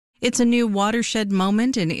It's a new watershed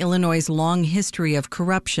moment in Illinois' long history of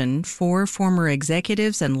corruption. 4 former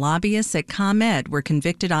executives and lobbyists at ComEd were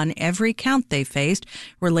convicted on every count they faced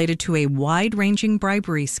related to a wide-ranging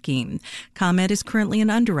bribery scheme. ComEd is currently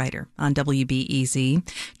an underwriter on WBEZ.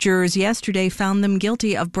 Jurors yesterday found them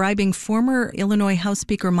guilty of bribing former Illinois House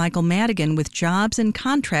Speaker Michael Madigan with jobs and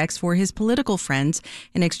contracts for his political friends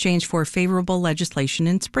in exchange for favorable legislation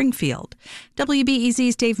in Springfield.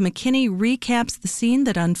 WBEZ's Dave McKinney recaps the scene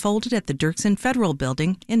that unfolded at the Dixon Federal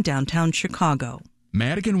Building in downtown Chicago.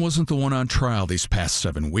 Madigan wasn't the one on trial these past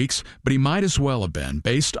 7 weeks, but he might as well have been,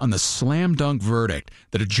 based on the slam-dunk verdict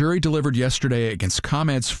that a jury delivered yesterday against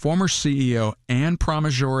ComEd's former CEO, Ann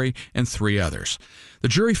Pramaggiore, and 3 others. The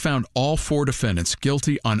jury found all 4 defendants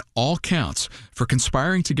guilty on all counts for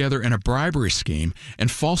conspiring together in a bribery scheme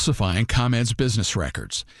and falsifying ComEd's business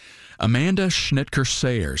records. Amanda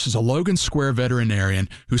Schnitker-Sayers is a Logan Square veterinarian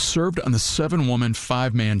who served on the 7-woman,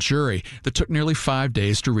 5-man jury that took nearly 5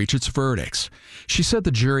 days to reach its verdicts. She said the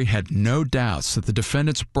jury had no doubts that the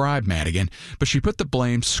defendants bribed Madigan, but she put the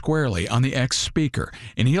blame squarely on the ex-speaker,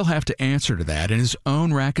 and he'll have to answer to that in his own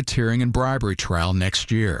racketeering and bribery trial next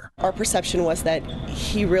year. Our perception was that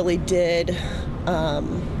he really did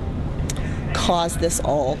cause this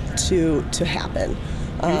all to happen.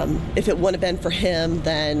 If it wouldn't have been for him,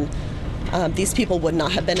 then these people would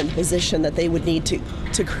not have been in the position that they would need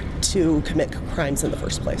to commit crimes in the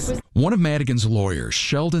first place. One of Madigan's lawyers,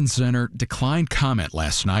 Sheldon Zenner, declined comment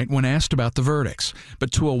last night when asked about the verdicts.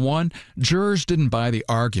 But to a 1, jurors didn't buy the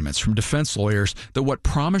arguments from defense lawyers that what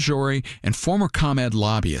Pramaggiore and former ComEd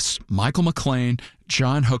lobbyists Michael McLean,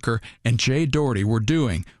 John Hooker, and Jay Doherty were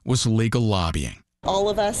doing was legal lobbying. All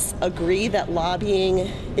of us agree that lobbying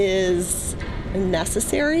is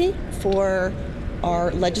necessary for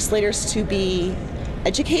our legislators to be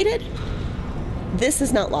educated. This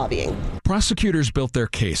is not lobbying. Prosecutors built their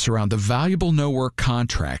case around the valuable no-work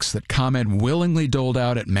contracts that ComEd willingly doled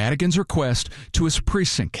out at Madigan's request to his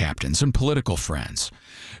precinct captains and political friends.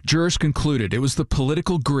 Jurors concluded it was the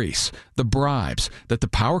political grease, the bribes, that the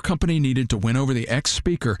power company needed to win over the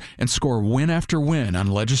ex-speaker and score win after win on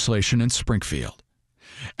legislation in Springfield.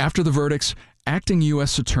 After the verdicts, Acting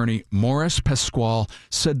U.S. Attorney Morris Pasquale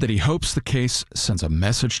said that he hopes the case sends a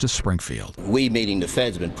message to Springfield. We, meaning the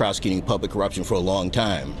feds, have been prosecuting public corruption for a long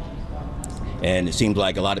time, and it seems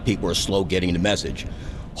like a lot of people are slow getting the message.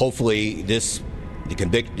 Hopefully, the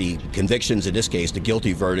convictions in this case, the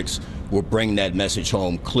guilty verdicts, will bring that message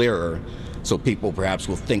home clearer, so people perhaps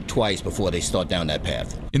will think twice before they start down that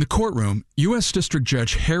path. In the courtroom, U.S. District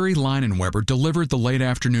Judge Harry Leinenweber delivered the late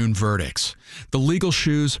afternoon verdicts. The legal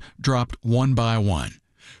shoes dropped one by one.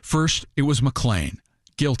 First, it was McLean,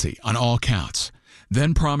 guilty on all counts.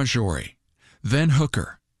 Then Pramaggiore. Then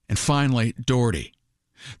Hooker. And finally, Doherty.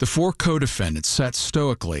 The 4 co-defendants sat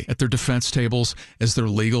stoically at their defense tables as their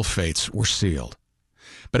legal fates were sealed.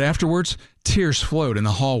 But afterwards, tears flowed in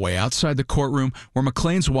the hallway outside the courtroom where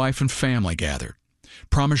McLean's wife and family gathered.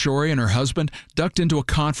 Pramaggiore and her husband ducked into a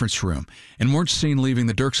conference room and weren't seen leaving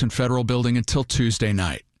the Dixon Federal Building until Tuesday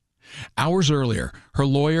night. Hours earlier, her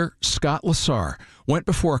lawyer, Scott Lassar, went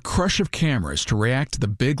before a crush of cameras to react to the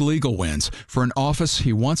big legal wins for an office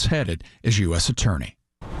he once headed as U.S. Attorney.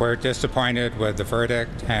 We're disappointed with the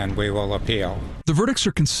verdict, and we will appeal. The verdicts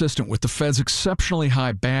are consistent with the Fed's exceptionally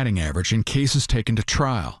high batting average in cases taken to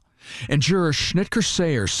trial. And juror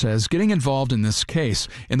Schnitker-Sayers says getting involved in this case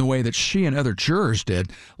in the way that she and other jurors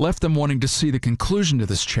did left them wanting to see the conclusion to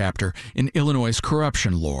this chapter in Illinois'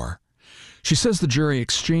 corruption lore. She says the jury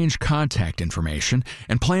exchanged contact information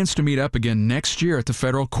and plans to meet up again next year at the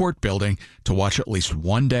federal court building to watch at least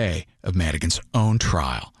one day of Madigan's own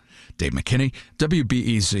trial. Dave McKinney,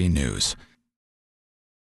 WBEZ News.